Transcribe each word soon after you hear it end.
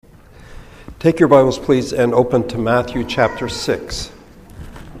Take your Bibles, please, and open to Matthew chapter 6.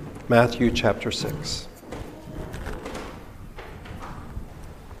 Matthew chapter 6.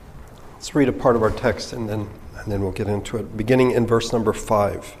 Let's read a part of our text and then we'll get into it. Beginning in verse number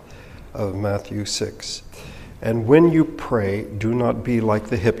 5 of Matthew 6. And when you pray, do not be like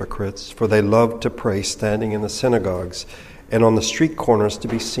the hypocrites, for they love to pray standing in the synagogues and on the street corners to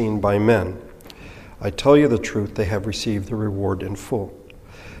be seen by men. I tell you the truth, they have received the reward in full.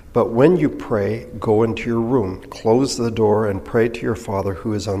 But when you pray, go into your room, close the door, and pray to your Father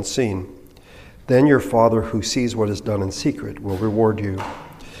who is unseen. Then your Father who sees what is done in secret will reward you.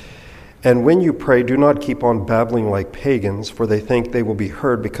 And when you pray, do not keep on babbling like pagans, for they think they will be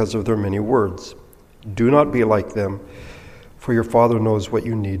heard because of their many words. Do not be like them, for your Father knows what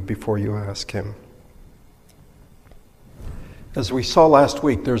you need before you ask Him. As we saw last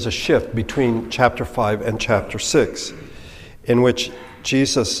week, there's a shift between chapter 5 and chapter 6, in which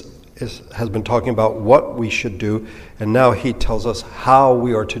Jesus has been talking about what we should do, and now he tells us how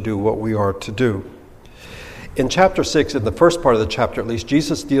we are to do what we are to do. In chapter 6, in the first part of the chapter at least,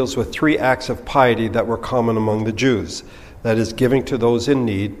 Jesus deals with 3 acts of piety that were common among the Jews. That is, giving to those in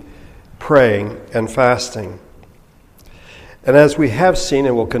need, praying, and fasting. And as we have seen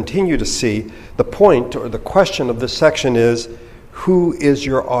and will continue to see, the point or the question of this section is, who is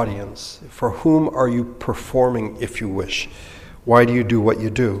your audience? For whom are you performing, if you wish? Why do you do what you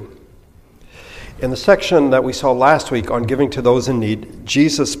do? In the section that we saw last week on giving to those in need,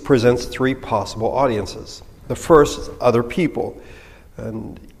 Jesus presents 3 possible audiences. The first is other people.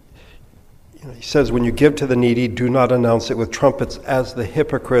 And he says, when you give to the needy, do not announce it with trumpets as the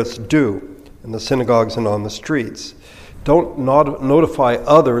hypocrites do in the synagogues and on the streets. Don't notify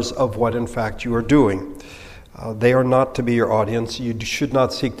others of what in fact you are doing. They are not to be your audience. You should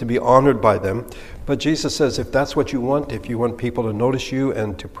not seek to be honored by them. But Jesus says if that's what you want, if you want people to notice you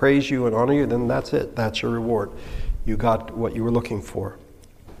and to praise you and honor you, then that's it. That's your reward. You got what you were looking for.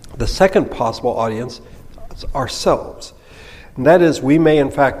 The second possible audience is ourselves. And that is, we may in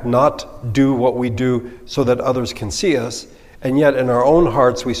fact not do what we do so that others can see us, and yet in our own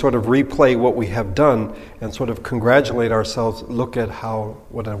hearts we sort of replay what we have done and sort of congratulate ourselves, look at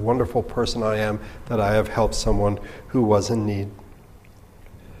what a wonderful person I am that I have helped someone who was in need.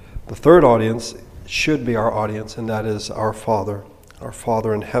 The third audience should be our audience, and that is our Father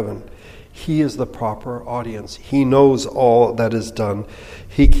in heaven. He is the proper audience. He knows all that is done.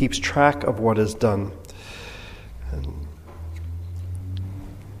 He keeps track of what is done. And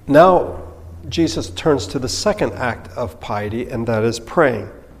now, Jesus turns to the second act of piety, and that is praying.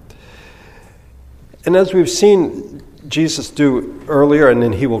 And as we've seen Jesus do earlier, and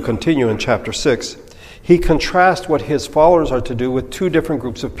then he will continue in chapter 6, he contrasts what his followers are to do with 2 different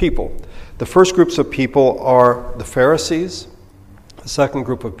groups of people. The first groups of people are the Pharisees. The second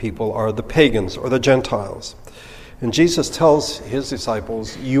group of people are the pagans or the Gentiles. And Jesus tells his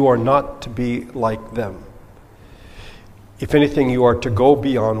disciples, you are not to be like them. If anything, you are to go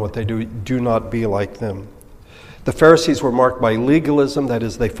beyond what they do. Do not be like them. The Pharisees were marked by legalism, that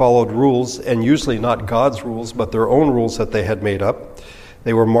is, they followed rules, and usually not God's rules, but their own rules that they had made up.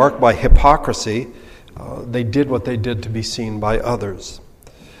 They were marked by hypocrisy. They did what they did to be seen by others.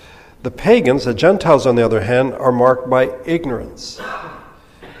 The pagans, the Gentiles on the other hand, are marked by ignorance.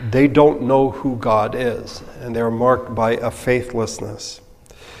 They don't know who God is, and they are marked by a faithlessness.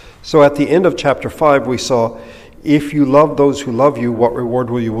 So at the end of chapter 5, we saw, if you love those who love you, what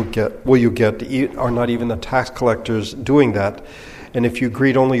reward will you get? Are not even the tax collectors doing that? And if you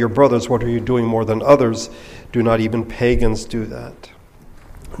greet only your brothers, what are you doing more than others? Do not even pagans do that?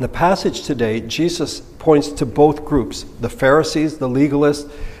 In the passage today, Jesus points to both groups, the Pharisees, the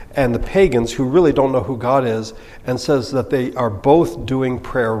legalists, and the pagans who really don't know who God is, and says that they are both doing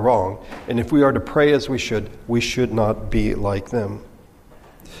prayer wrong. And if we are to pray as we should not be like them.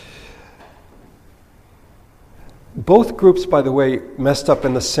 Both groups, by the way, messed up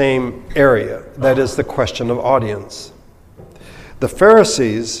in the same area. That is the question of audience. The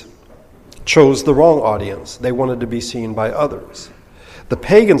Pharisees chose the wrong audience. They wanted to be seen by others. The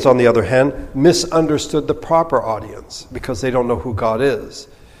pagans, on the other hand, misunderstood the proper audience because they don't know who God is.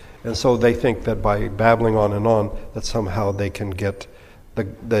 And so they think that by babbling on and on, that somehow they can get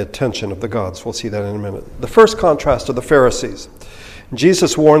the attention of the gods. We'll see that in a minute. The first contrast are the Pharisees.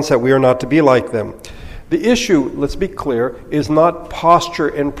 Jesus warns that we are not to be like them. The issue, let's be clear, is not posture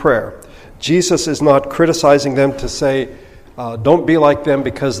in prayer. Jesus is not criticizing them to say, don't be like them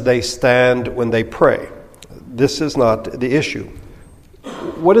because they stand when they pray. This is not the issue.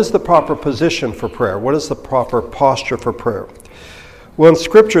 What is the proper position for prayer? What is the proper posture for prayer? Well, in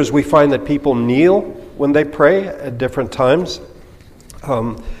scriptures, we find that people kneel when they pray at different times.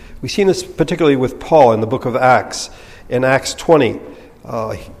 We've seen this particularly with Paul in the book of Acts. In Acts 20,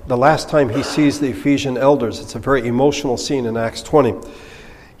 the last time he sees the Ephesian elders, it's a very emotional scene in Acts 20.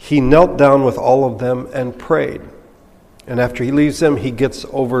 He knelt down with all of them and prayed. And after he leaves them, he gets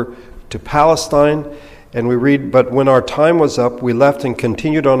over to Palestine. And we read, "But when our time was up, we left and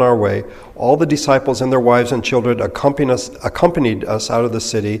continued on our way. All the disciples and their wives and children accompanied us out of the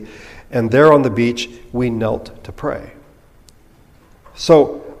city. And there on the beach, we knelt to pray."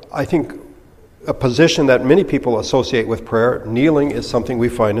 So I think a position that many people associate with prayer, kneeling, is something we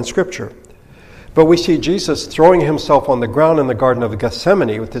find in Scripture. But we see Jesus throwing himself on the ground in the Garden of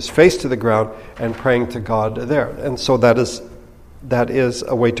Gethsemane with his face to the ground and praying to God there. And so that is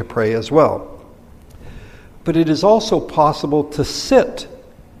a way to pray as well. But it is also possible to sit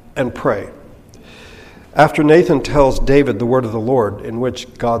and pray. After Nathan tells David the word of the Lord, in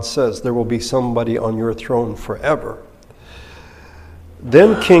which God says, "There will be somebody on your throne forever,"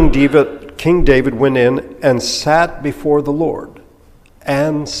 then King David went in and sat before the Lord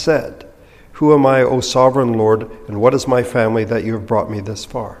and said, "Who am I, O sovereign Lord, and what is my family that you have brought me this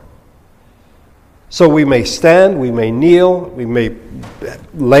far?" So we may stand, we may kneel, we may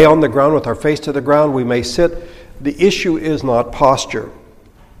lay on the ground with our face to the ground, we may sit. The issue is not posture.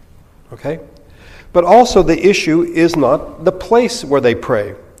 Okay? But also the issue is not the place where they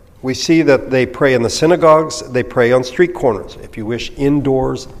pray. We see that they pray in the synagogues, they pray on street corners, if you wish,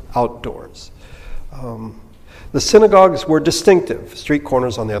 indoors, outdoors. The synagogues were distinctive. Street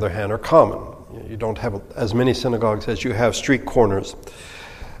corners, on the other hand, are common. You don't have as many synagogues as you have street corners.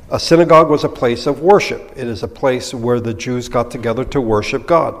 A synagogue was a place of worship. It is a place where the Jews got together to worship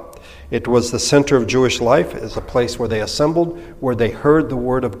God. It was the center of Jewish life. It is a place where they assembled, where they heard the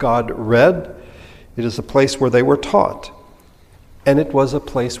word of God read. It is a place where they were taught. And it was a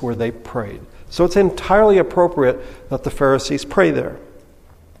place where they prayed. So it's entirely appropriate that the Pharisees pray there.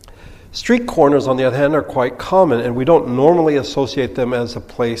 Street corners, on the other hand, are quite common, and we don't normally associate them as a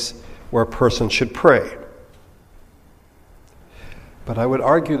place where a person should pray. But I would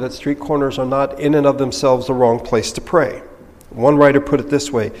argue that street corners are not in and of themselves the wrong place to pray. One writer put it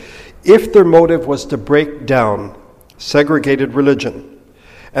this way: if their motive was to break down segregated religion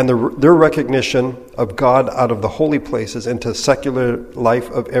and their recognition of God out of the holy places into secular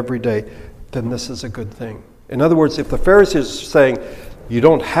life of every day, then this is a good thing. In other words, if the Pharisees are saying, you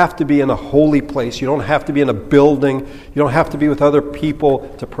don't have to be in a holy place, you don't have to be in a building, you don't have to be with other people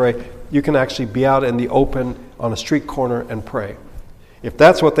to pray, you can actually be out in the open on a street corner and pray. If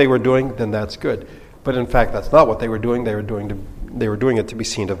that's what they were doing, then that's good. But in fact, that's not what they were doing. They were doing it to be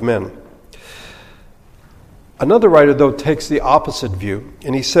seen of men. Another writer, though, takes the opposite view,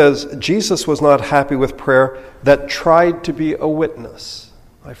 and he says Jesus was not happy with prayer that tried to be a witness.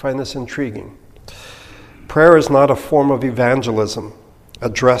 I find this intriguing. Prayer is not a form of evangelism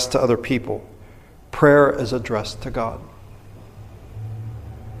addressed to other people. Prayer is addressed to God.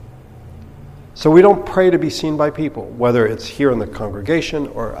 So we don't pray to be seen by people, whether it's here in the congregation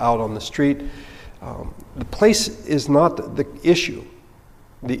or out on the street. The place is not the issue.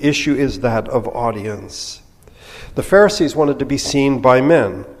 The issue is that of audience. The Pharisees wanted to be seen by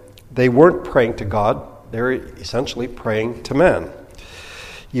men. They weren't praying to God. They were essentially praying to man.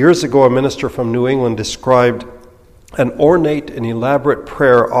 Years ago, a minister from New England described an ornate and elaborate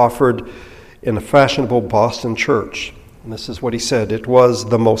prayer offered in a fashionable Boston church. And this is what he said: it was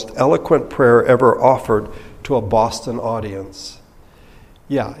the most eloquent prayer ever offered to a Boston audience.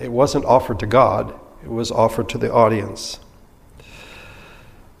 Yeah, it wasn't offered to God, it was offered to the audience.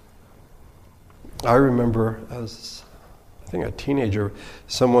 I remember as, I think, a teenager,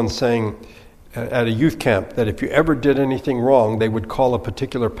 someone saying at a youth camp that if you ever did anything wrong, they would call a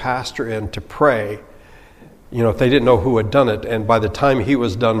particular pastor in to pray, if they didn't know who had done it, and by the time he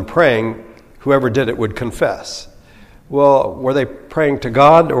was done praying, whoever did it would confess. Well, were they praying to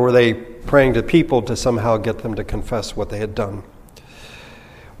God, or were they praying to people to somehow get them to confess what they had done?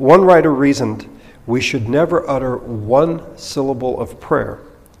 One writer reasoned we should never utter one syllable of prayer,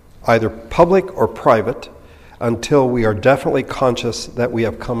 either public or private, until we are definitely conscious that we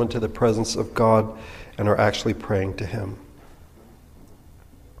have come into the presence of God and are actually praying to Him.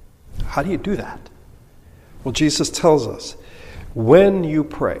 How do you do that? Well, Jesus tells us, when you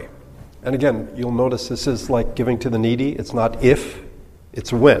pray, and again, you'll notice this is like giving to the needy. It's not if,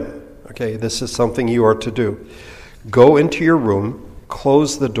 it's when. Okay, this is something you are to do. Go into your room,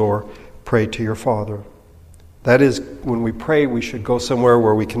 close the door, pray to your Father. That is, when we pray, we should go somewhere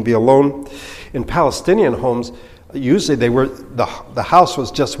where we can be alone. In Palestinian homes, usually the house was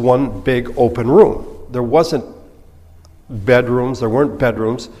just one big open room. There wasn't bedrooms, there weren't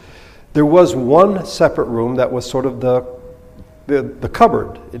bedrooms. There was one separate room that was sort of the the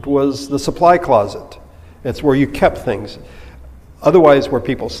cupboard. It was the supply closet. It's where you kept things. Otherwise, where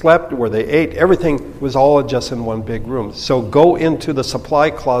people slept, where they ate, everything was all just in one big room. So go into the supply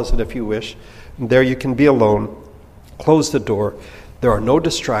closet if you wish. And there you can be alone. Close the door. There are no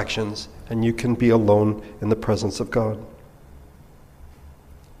distractions, and you can be alone in the presence of God.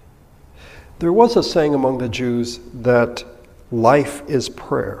 There was a saying among the Jews that life is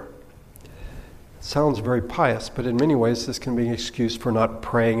prayer. It sounds very pious, but in many ways this can be an excuse for not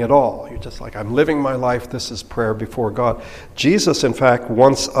praying at all. You're just like, I'm living my life, this is prayer before God. Jesus, in fact,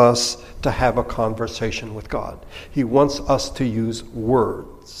 wants us to have a conversation with God. He wants us to use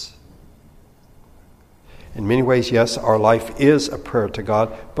words. In many ways, yes, our life is a prayer to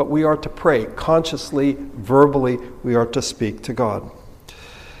God, but we are to pray consciously, verbally, we are to speak to God.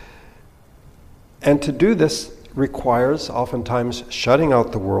 And to do this requires oftentimes shutting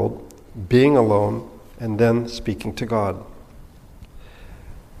out the world, being alone, and then speaking to God.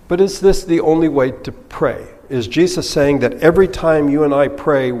 But is this the only way to pray? Is Jesus saying that every time you and I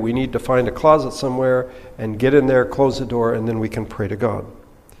pray, we need to find a closet somewhere and get in there, close the door, and then we can pray to God?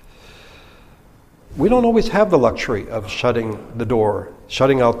 We don't always have the luxury of shutting the door,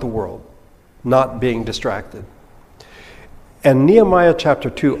 shutting out the world, not being distracted. And Nehemiah chapter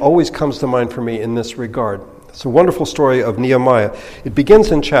 2 always comes to mind for me in this regard. It's a wonderful story of Nehemiah. It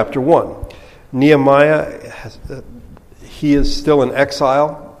begins in chapter 1. Nehemiah, he is still in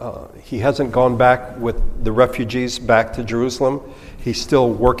exile. He hasn't gone back with the refugees back to Jerusalem. He's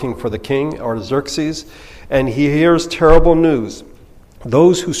still working for the king, Artaxerxes, and he hears terrible news.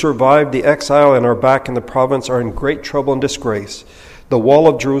 Those who survived the exile and are back in the province are in great trouble and disgrace. The wall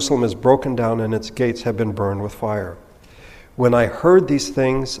of Jerusalem is broken down and its gates have been burned with fire. When I heard these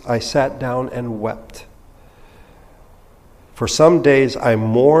things, I sat down and wept. For some days I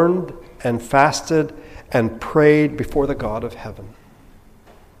mourned and fasted and prayed before the God of heaven.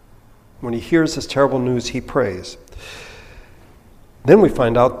 When he hears this terrible news, he prays. Then we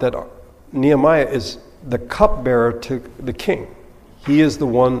find out that Nehemiah is the cupbearer to the king. He is the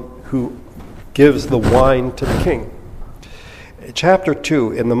one who gives the wine to the king. Chapter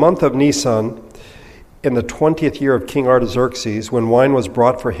 2, in the month of Nisan, in the 20th year of King Artaxerxes, when wine was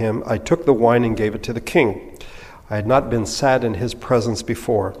brought for him, I took the wine and gave it to the king. I had not been sad in his presence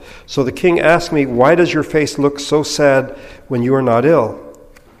before. So the king asked me, "Why does your face look so sad when you are not ill?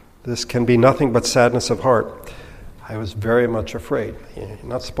 This can be nothing but sadness of heart." I was very much afraid. You're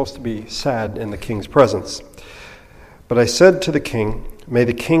not supposed to be sad in the king's presence. But I said to the king, "May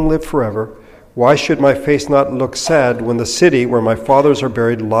the king live forever. Why should my face not look sad when the city where my fathers are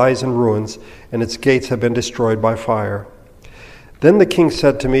buried lies in ruins and its gates have been destroyed by fire?" Then the king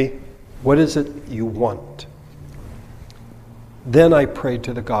said to me, "What is it you want?" Then I prayed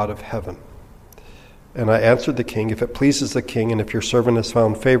to the God of heaven. And I answered the king, "If it pleases the king, and if your servant has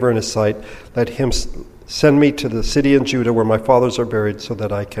found favor in his sight, let him send me to the city in Judah where my fathers are buried so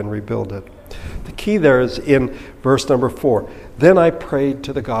that I can rebuild it." The key there is in verse number 4. Then I prayed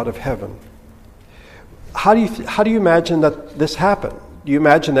to the God of heaven. How do you imagine that this happened? Do you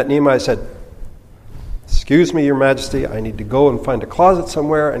imagine that Nehemiah said, "Excuse me, your majesty, I need to go and find a closet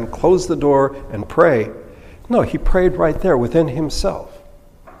somewhere and close the door and pray"? No, he prayed right there within himself.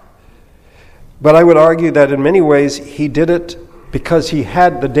 But I would argue that in many ways he did it because he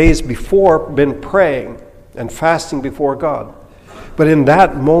had the days before been praying and fasting before God. But in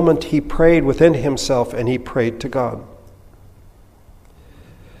that moment he prayed within himself and he prayed to God.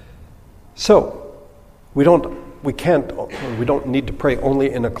 So, we don't need to pray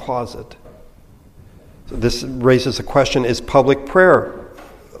only in a closet. So this raises a question, is public prayer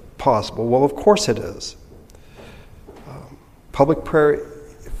possible? Well, of course it is. Public prayer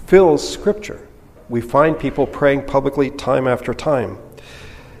fills Scripture. We find people praying publicly time after time.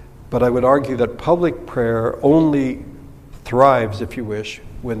 But I would argue that public prayer only thrives, if you wish,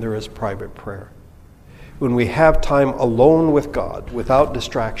 when there is private prayer. When we have time alone with God, without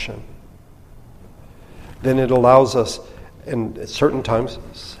distraction, then it allows us, and at certain times,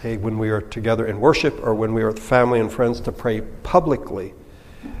 say when we are together in worship or when we are with family and friends, to pray publicly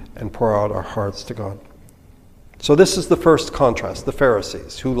and pour out our hearts to God. So this is the first contrast, the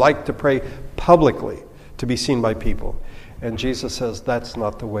Pharisees, who like to pray publicly to be seen by people. And Jesus says that's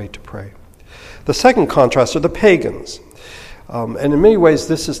not the way to pray. The second contrast are the pagans. And in many ways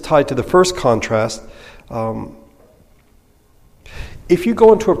this is tied to the first contrast. If you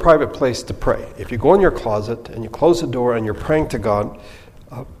go into a private place to pray, if you go in your closet and you close the door and you're praying to God,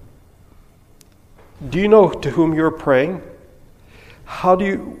 do you know to whom you're praying?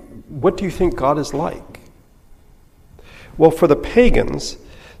 What do you think God is like? Well, for the pagans,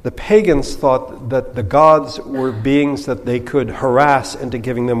 The pagans thought that the gods were beings that they could harass into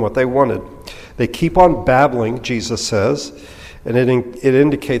giving them what they wanted. They keep on babbling, Jesus says, and it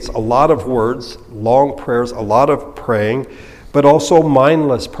indicates a lot of words, long prayers, a lot of praying, but also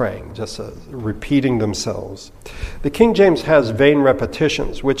mindless praying, just repeating themselves. The King James has vain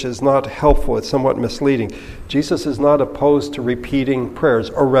repetitions, which is not helpful. It's somewhat misleading. Jesus is not opposed to repeating prayers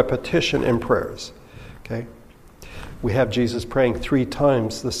or repetition in prayers. Okay? We have Jesus praying 3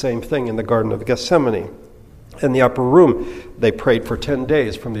 times the same thing in the Garden of Gethsemane. In the upper room, they prayed for 10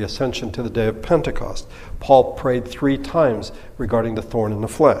 days from the Ascension to the day of Pentecost. Paul prayed 3 times regarding the thorn in the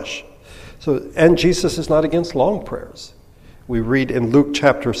flesh. And Jesus is not against long prayers. We read in Luke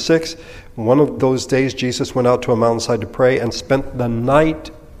chapter 6, one of those days Jesus went out to a mountainside to pray and spent the night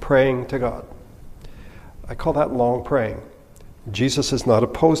praying to God. I call that long praying. Jesus is not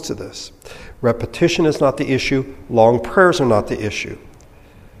opposed to this. Repetition is not the issue. Long prayers are not the issue.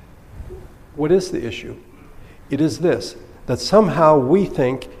 What is the issue? It is this, that somehow we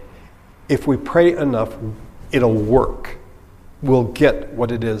think if we pray enough, it'll work. We'll get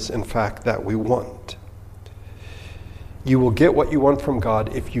what it is, in fact, that we want. You will get what you want from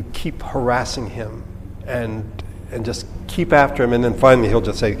God if you keep harassing him and just keep after him, and then finally he'll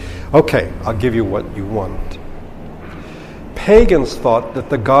just say, okay, I'll give you what you want. Pagans thought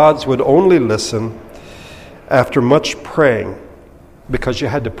that the gods would only listen after much praying because you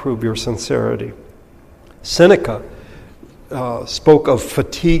had to prove your sincerity. Seneca spoke of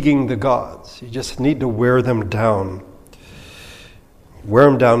fatiguing the gods. You just need to wear them down. Wear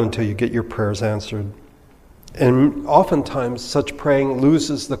them down until you get your prayers answered. And oftentimes such praying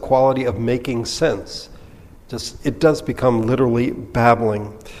loses the quality of making sense. It does become literally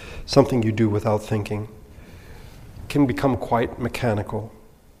babbling, something you do without thinking. It can become quite mechanical.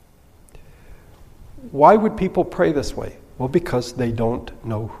 Why would people pray this way? Well, because they don't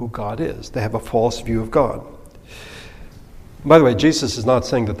know who God is. They have a false view of God. By the way, Jesus is not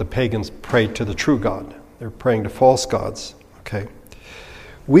saying that the pagans pray to the true God. They're praying to false gods. Okay.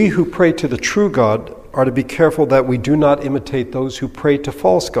 We who pray to the true God are to be careful that we do not imitate those who pray to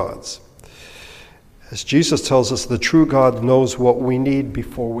false gods. As Jesus tells us, the true God knows what we need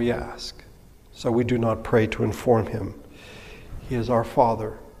before we ask. So we do not pray to inform him. He is our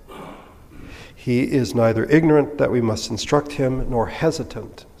Father. He is neither ignorant that we must instruct him, nor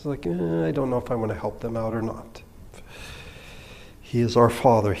hesitant. It's like, I don't know if I want to help them out or not. He is our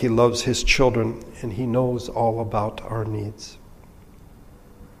Father. He loves his children, and he knows all about our needs.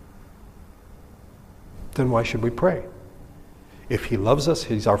 Then why should we pray? If he loves us,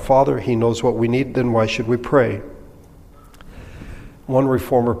 he's our Father, he knows what we need, then why should we pray? One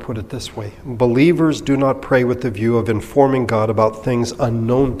reformer put it this way: believers do not pray with the view of informing God about things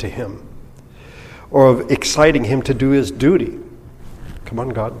unknown to him, or of exciting him to do his duty. Come on,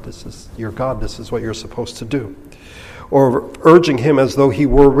 God, this is your God, this is what you're supposed to do. Or of urging him as though he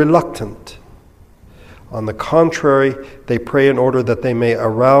were reluctant. On the contrary, they pray in order that they may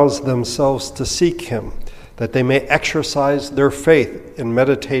arouse themselves to seek him, that they may exercise their faith in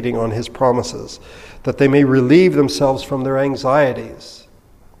meditating on his promises, that they may relieve themselves from their anxieties.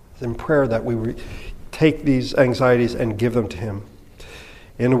 It's in prayer that we take these anxieties and give them to him.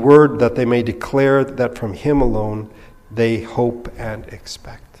 In a word, that they may declare that from him alone they hope and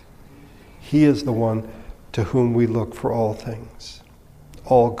expect. He is the one to whom we look for all things,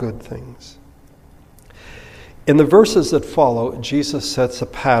 all good things. In the verses that follow, Jesus sets a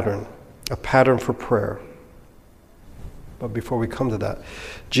pattern for prayer. But before we come to that,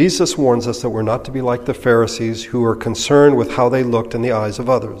 Jesus warns us that we're not to be like the Pharisees who are concerned with how they looked in the eyes of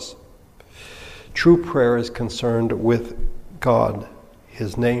others. True prayer is concerned with God,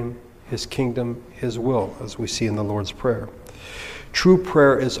 his name, his kingdom, his will, as we see in the Lord's Prayer. True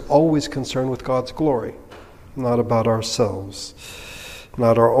prayer is always concerned with God's glory, not about ourselves,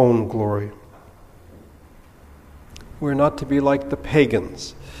 not our own glory. We're not to be like the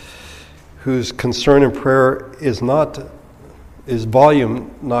pagans, whose concern in prayer is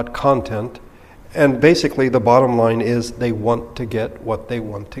volume, not content. And basically the bottom line is they want to get what they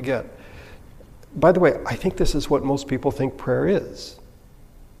want to get. By the way, I think this is what most people think prayer is.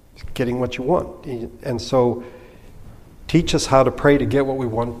 Getting what you want. And so teach us how to pray to get what we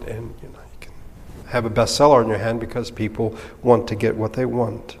want, and you can have a bestseller in your hand because people want to get what they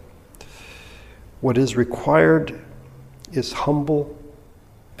want. What is required is humble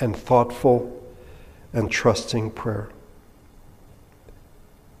and thoughtful and trusting prayer.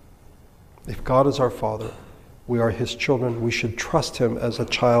 If God is our Father, we are his children, we should trust him as a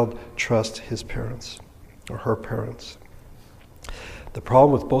child trusts his parents or her parents. The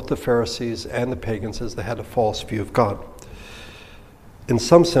problem with both the Pharisees and the pagans is they had a false view of God. in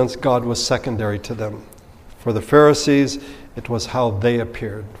some sense, God was secondary to them. For the Pharisees, it was how they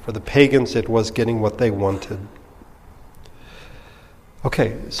appeared. For the pagans, it was getting what they wanted.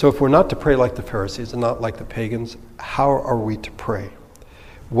 Okay, so if we're not to pray like the Pharisees and not like the pagans, how are we to pray?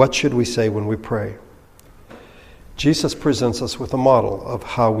 What should we say when we pray? Jesus presents us with a model of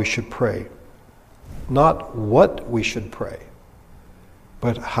how we should pray. Not what we should pray,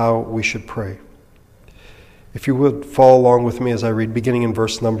 but how we should pray. If you would follow along with me as I read, beginning in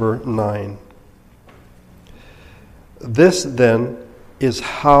verse number 9. This then is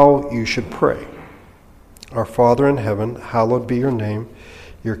how you should pray. Our Father in heaven, hallowed be your name.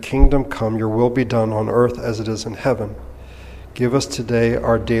 Your kingdom come, your will be done on earth as it is in heaven. Give us today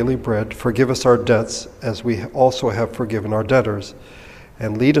our daily bread. Forgive us our debts as we also have forgiven our debtors.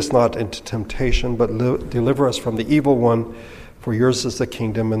 And lead us not into temptation, but deliver us from the evil one. For yours is the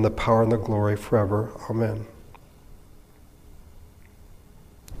kingdom and the power and the glory forever. Amen.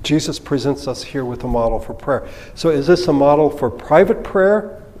 Jesus presents us here with a model for prayer. So is this a model for private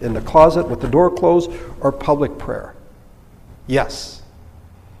prayer in the closet with the door closed or public prayer? Yes.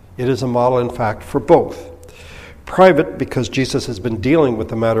 It is a model, in fact, for both. Private, because Jesus has been dealing with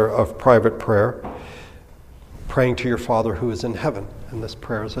the matter of private prayer, praying to your Father who is in heaven. And this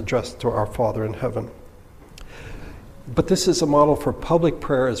prayer is addressed to our Father in heaven. But this is a model for public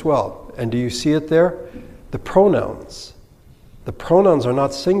prayer as well. And do you see it there? The pronouns. The pronouns are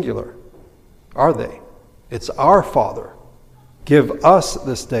not singular, are they? It's our Father. Give us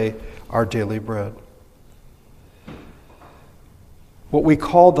this day our daily bread. What we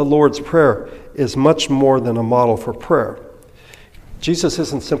call the Lord's Prayer is much more than a model for prayer. Jesus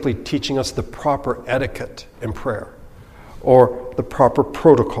isn't simply teaching us the proper etiquette in prayer or the proper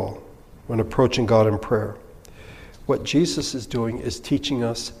protocol when approaching God in prayer. What Jesus is doing is teaching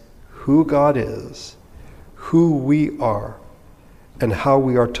us who God is, who we are, and how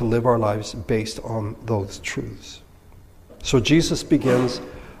we are to live our lives based on those truths. So Jesus begins,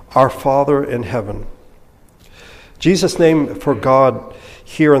 our Father in heaven. Jesus' name for God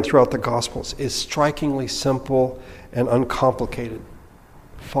here and throughout the Gospels is strikingly simple and uncomplicated.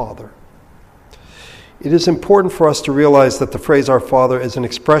 Father. It is important for us to realize that the phrase our Father is an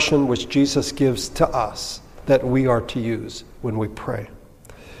expression which Jesus gives to us that we are to use when we pray.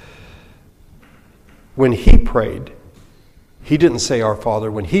 When he prayed, he didn't say our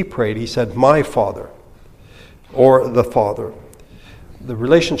Father. When he prayed, he said, my Father, or the Father. The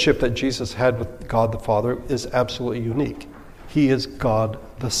relationship that Jesus had with God the Father is absolutely unique. He is God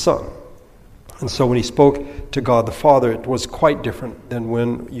the Son. And so when he spoke to God the Father, it was quite different than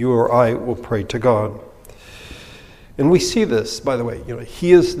when you or I will pray to God. And we see this, by the way,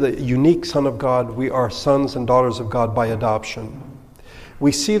 he is the unique Son of God. We are sons and daughters of God by adoption.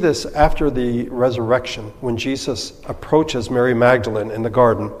 We see this after the resurrection, when Jesus approaches Mary Magdalene in the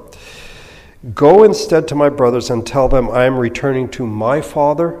garden. Go instead to my brothers and tell them I am returning to my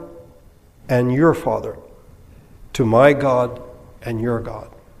Father and your Father, to my God and your God.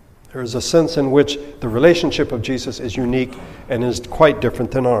 There is a sense in which the relationship of Jesus is unique and is quite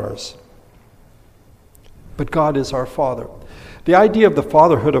different than ours. But God is our Father. The idea of the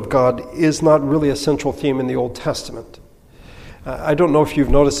fatherhood of God is not really a central theme in the Old Testament. I don't know if you've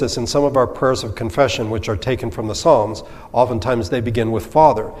noticed this in some of our prayers of confession, which are taken from the Psalms. Oftentimes they begin with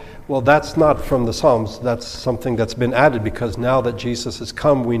Father. Well, that's not from the Psalms. That's something that's been added because now that Jesus has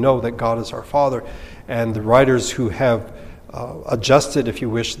come, we know that God is our Father. And the writers who have adjusted, if you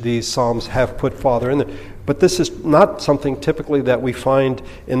wish, these Psalms have put Father in there. But this is not something typically that we find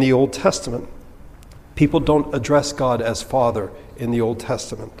in the Old Testament. People don't address God as Father in the Old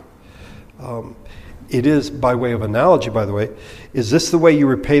Testament. It is, by way of analogy, by the way, is this the way you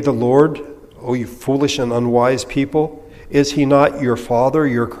repay the Lord, O you foolish and unwise people? Is he not your Father,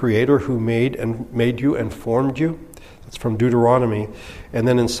 your Creator, who made you and formed you? That's from Deuteronomy. And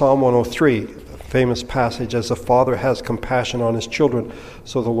then in Psalm 103, a famous passage, as a father has compassion on his children,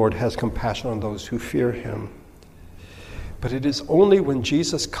 so the Lord has compassion on those who fear him. But it is only when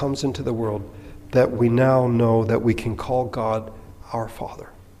Jesus comes into the world that we now know that we can call God our Father.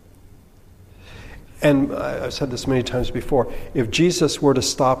 And I've said this many times before, if Jesus were to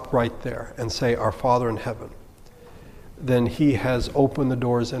stop right there and say, our Father in heaven, then he has opened the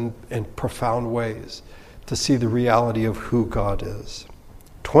doors in profound ways to see the reality of who God is.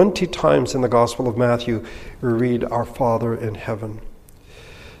 20 times in the Gospel of Matthew, we read, our Father in heaven.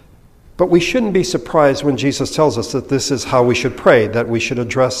 But we shouldn't be surprised when Jesus tells us that this is how we should pray, that we should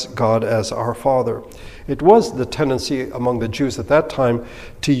address God as our Father. It was the tendency among the Jews at that time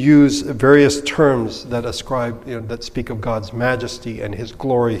to use various terms that ascribe, that speak of God's majesty and his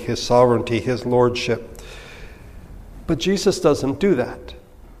glory, his sovereignty, his lordship. But Jesus doesn't do that.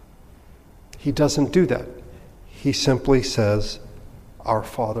 He doesn't do that. He simply says, "Our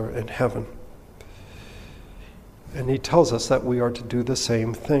Father in heaven." And he tells us that we are to do the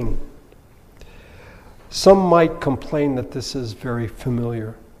same thing. Some might complain that this is very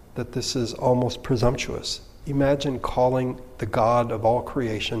familiar, that this is almost presumptuous. Imagine calling the God of all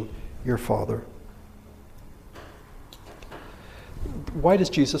creation your Father. Why does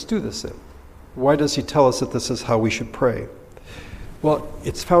Jesus do this then? Why does he tell us that this is how we should pray? Well,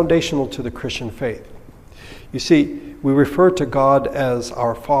 it's foundational to the Christian faith. You see, we refer to God as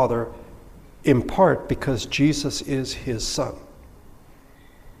our Father in part because Jesus is his Son.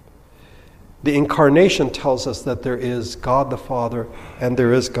 The incarnation tells us that there is God the Father and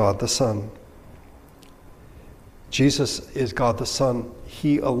there is God the Son. Jesus is God the Son.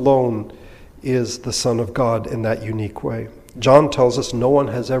 He alone is the Son of God in that unique way. John tells us no one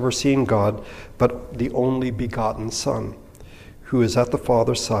has ever seen God but the only begotten Son, who is at the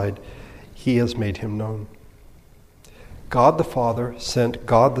Father's side. He has made him known. God the Father sent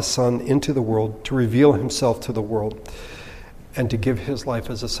God the Son into the world to reveal himself to the world and to give his life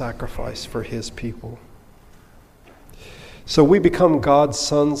as a sacrifice for his people. So we become God's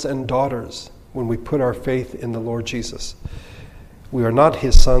sons and daughters when we put our faith in the Lord Jesus. We are not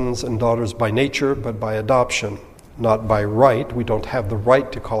his sons and daughters by nature, but by adoption, not by right. We don't have the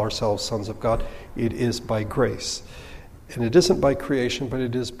right to call ourselves sons of God. It is by grace. And it isn't by creation, but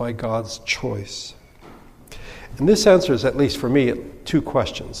it is by God's choice. And this answers, at least for me, two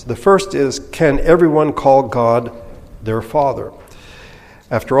questions. The first is, can everyone call God their Father?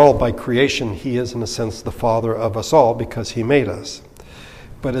 After all, by creation, he is, in a sense, the Father of us all because he made us.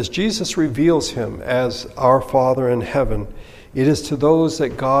 But as Jesus reveals him as our Father in heaven, it is to those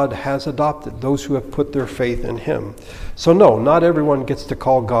that God has adopted, those who have put their faith in him. So no, not everyone gets to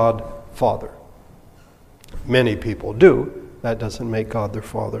call God Father. Many people do. That doesn't make God their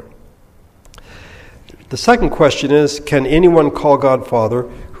Father. The second question is, can anyone call God Father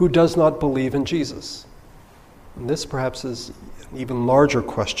who does not believe in Jesus? And this perhaps is an even larger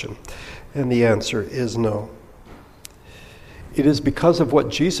question, and the answer is no. It is because of what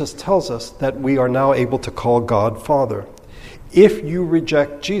Jesus tells us that we are now able to call God Father. If you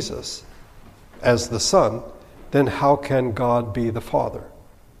reject Jesus as the Son, then how can God be the Father?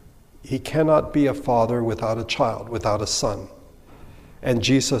 He cannot be a father without a child, without a son. And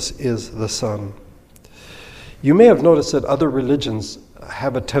Jesus is the Son. You may have noticed that other religions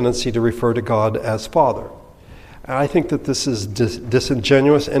have a tendency to refer to God as Father. And I think that this is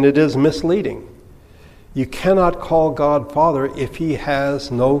disingenuous and it is misleading. You cannot call God Father if he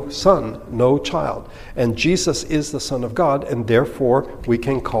has no son, no child. And Jesus is the Son of God, and therefore we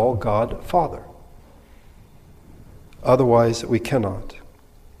can call God Father. Otherwise, we cannot.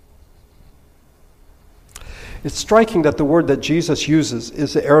 It's striking that the word that Jesus uses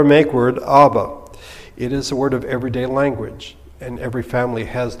is the Aramaic word Abba. It is a word of everyday language, and every family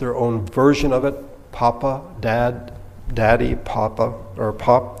has their own version of it. Papa, Dad, Daddy, Papa, or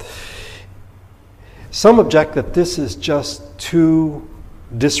Pop. Some object that this is just too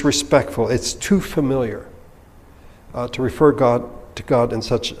disrespectful. It's too familiar to refer to God in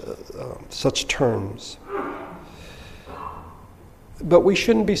such terms. But we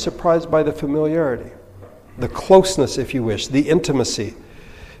shouldn't be surprised by the familiarity, the closeness, if you wish, the intimacy.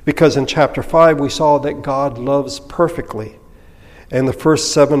 Because in chapter 5 we saw that God loves perfectly. In the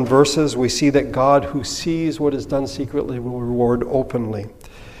first 7 verses we see that God who sees what is done secretly will reward openly.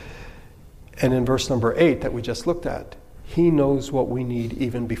 And in verse number 8 that we just looked at, he knows what we need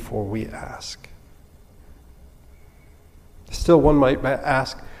even before we ask. Still, one might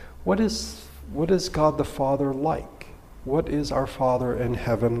ask, what is God the Father like? What is our Father in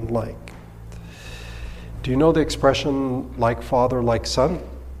heaven like? Do you know the expression like Father, like Son?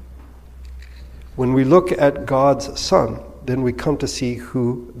 When we look at God's Son, then we come to see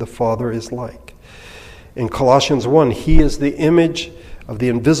who the Father is like. In Colossians 1, he is the image of the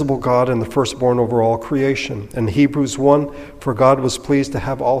invisible God and the firstborn over all creation. In Hebrews 1, for God was pleased to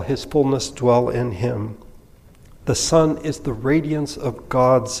have all his fullness dwell in him. The Son is the radiance of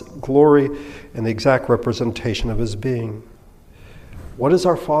God's glory and the exact representation of his being. What is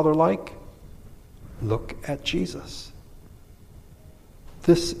our Father like? Look at Jesus.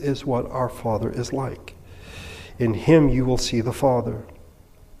 This is what our Father is like. In him you will see the Father.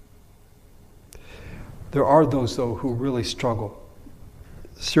 There are those, though, who really struggle.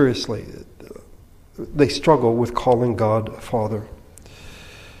 Seriously, they struggle with calling God Father.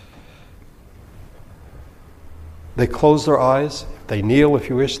 They close their eyes, they kneel if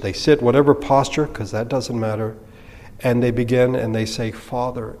you wish, they sit, whatever posture, because that doesn't matter, and they begin and they say,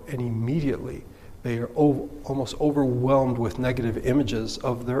 Father, and immediately They are almost overwhelmed with negative images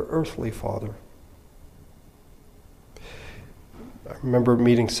of their earthly father. I remember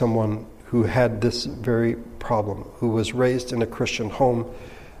meeting someone who had this very problem, who was raised in a Christian home,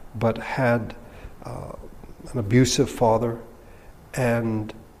 but had an abusive father.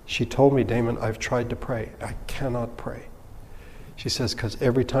 And she told me, Damon, I've tried to pray. I cannot pray. She says, because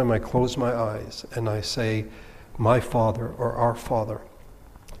every time I close my eyes and I say, my father or our father,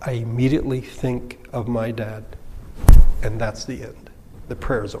 I immediately think of my dad, and that's the end. The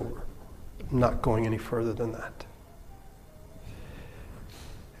prayer's over. I'm not going any further than that.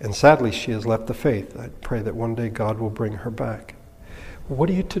 And sadly, she has left the faith. I pray that one day God will bring her back. What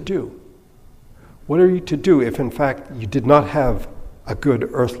are you to do? What are you to do if, in fact, you did not have a good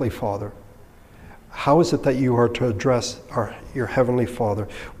earthly father? How is it that you are to address your heavenly Father?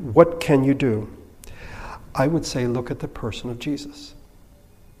 What can you do? I would say look at the person of Jesus.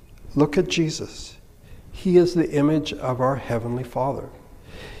 Look at Jesus. He is the image of our heavenly Father.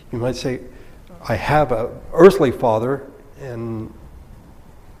 You might say, I have an earthly father, and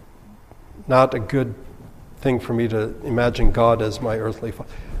not a good thing for me to imagine God as my earthly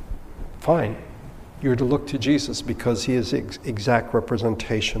father. Fine. You're to look to Jesus because he is the exact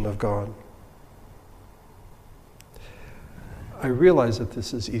representation of God. I realize that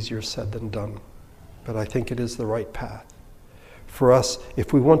this is easier said than done, but I think it is the right path. For us,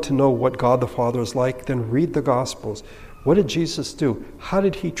 if we want to know what God the Father is like, then read the Gospels. What did Jesus do? How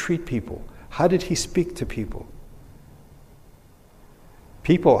did he treat people? How did he speak to people?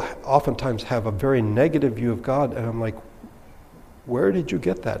 People oftentimes have a very negative view of God, and I'm like, where did you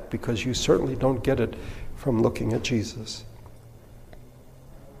get that? Because you certainly don't get it from looking at Jesus.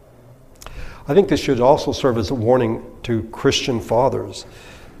 I think this should also serve as a warning to Christian fathers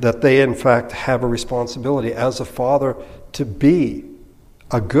that they in fact have a responsibility as a father to be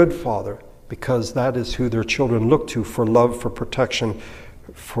a good father, because that is who their children look to for love, for protection,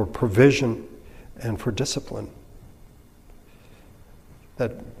 for provision, and for discipline.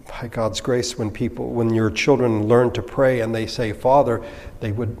 That by God's grace, when your children learn to pray and they say, Father,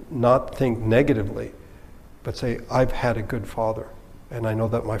 they would not think negatively, but say, I've had a good father, and I know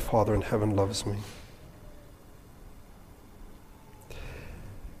that my Father in heaven loves me.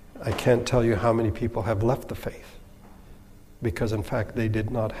 I can't tell you how many people have left the faith because, in fact, they did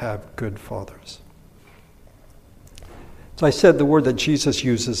not have good fathers. So I said the word that Jesus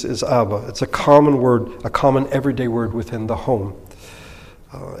uses is Abba. It's a common word, a common everyday word within the home.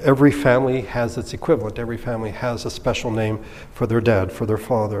 Every family has its equivalent. Every family has a special name for their dad, for their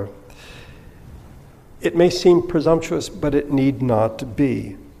father. It may seem presumptuous, but it need not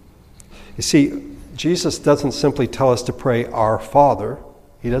be. You see, Jesus doesn't simply tell us to pray our Father.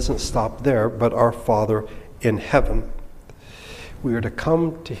 He doesn't stop there, but our Father in heaven. We are to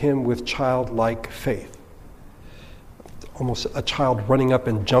come to him with childlike faith. Almost a child running up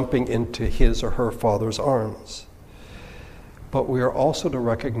and jumping into his or her father's arms. But we are also to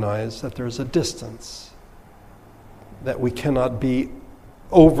recognize that there's a distance, that we cannot be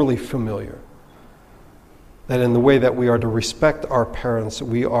overly familiar. That in the way that we are to respect our parents,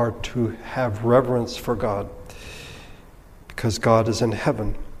 we are to have reverence for God, because God is in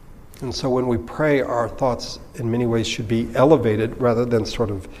heaven. And so when we pray, our thoughts in many ways should be elevated rather than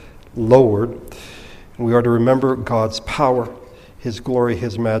sort of lowered. And we are to remember God's power, his glory,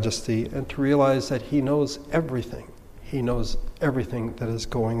 his majesty, and to realize that he knows everything. He knows everything that is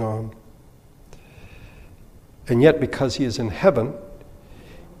going on. And yet, because he is in heaven,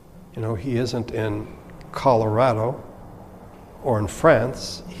 he isn't in Colorado or in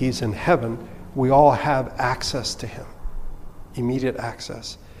France, he's in heaven. We all have access to him, immediate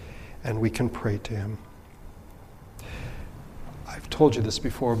access, and we can pray to him. I've told you this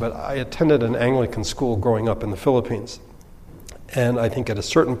before, but I attended an Anglican school growing up in the Philippines. And I think at a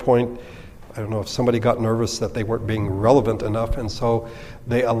certain point, I don't know if somebody got nervous that they weren't being relevant enough, and so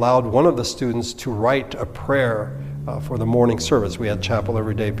they allowed one of the students to write a prayer for the morning service. We had chapel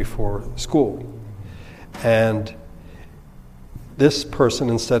every day before school. And this person,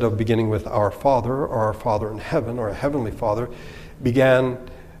 instead of beginning with our Father or our Father in heaven or a heavenly Father, began,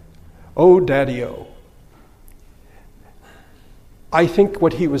 "Oh, Daddy-O." I think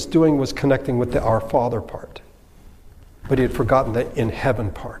what he was doing was connecting with the Our Father part, but he had forgotten the in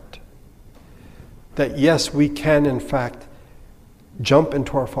heaven part. That yes, we can in fact jump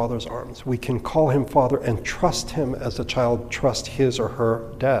into our Father's arms. We can call him Father and trust him as a child trusts his or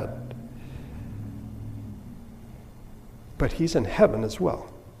her dad. But he's in heaven as well.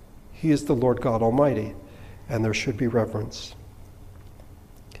 He is the Lord God Almighty, and there should be reverence.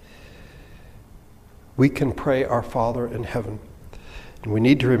 We can pray our Father in heaven. And we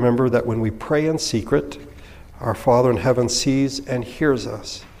need to remember that when we pray in secret, our Father in heaven sees and hears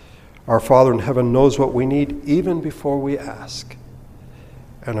us. Our Father in heaven knows what we need even before we ask.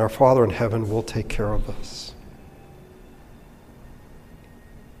 And our Father in heaven will take care of us.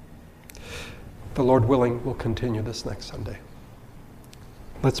 The Lord willing, we'll continue this next Sunday.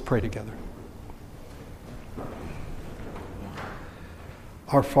 Let's pray together.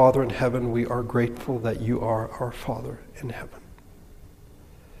 Our Father in heaven, we are grateful that you are our Father in heaven.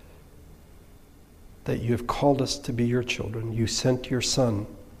 That you have called us to be your children. You sent your Son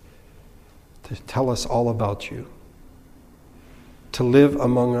to tell us all about you, to live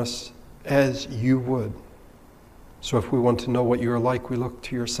among us as you would. So if we want to know what you're like, we look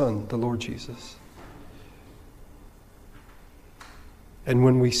to your Son, the Lord Jesus. And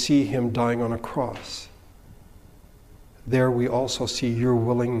when we see him dying on a cross, there we also see your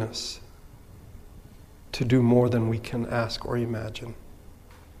willingness to do more than we can ask or imagine.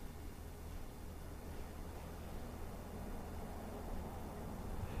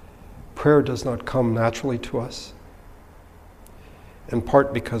 Prayer does not come naturally to us, in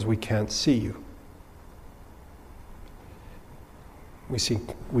part because we can't see you. We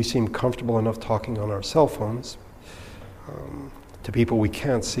seem comfortable enough talking on our cell phones to people we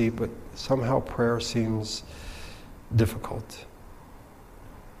can't see, but somehow prayer seems difficult.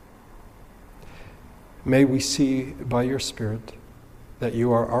 May we see by your Spirit that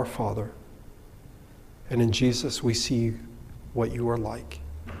you are our Father, and in Jesus we see what you are like,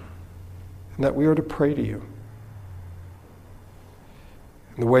 and that we are to pray to you.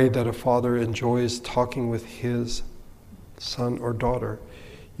 In the way that a father enjoys talking with his son or daughter,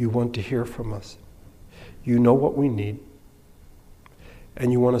 you want to hear from us. You know what we need,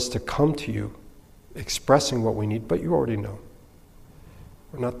 and you want us to come to you expressing what we need, but you already know.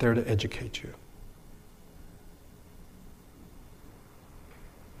 We're not there to educate you.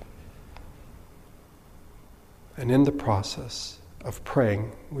 And in the process of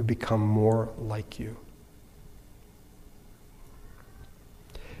praying, we become more like you.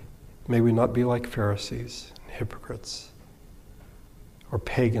 May we not be like Pharisees and hypocrites or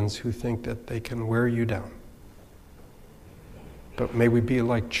pagans who think that they can wear you down. But may we be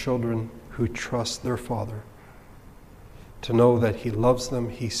like children who trust their Father, to know that he loves them,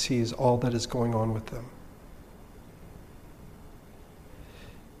 he sees all that is going on with them.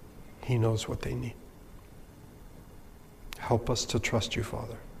 He knows what they need. Help us to trust you,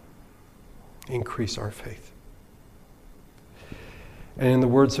 Father. Increase our faith. And in the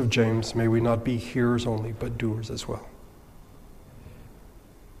words of James, may we not be hearers only, but doers as well.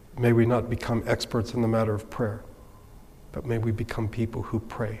 May we not become experts in the matter of prayer, but may we become people who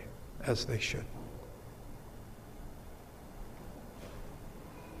pray as they should.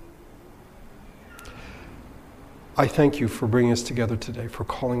 I thank you for bringing us together today, for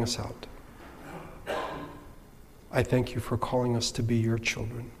calling us out. I thank you for calling us to be your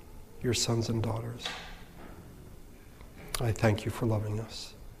children, your sons and daughters. I thank you for loving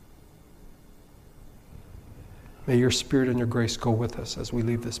us. May your Spirit and your grace go with us as we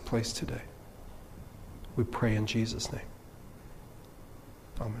leave this place today. We pray in Jesus' name.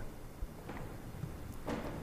 Amen.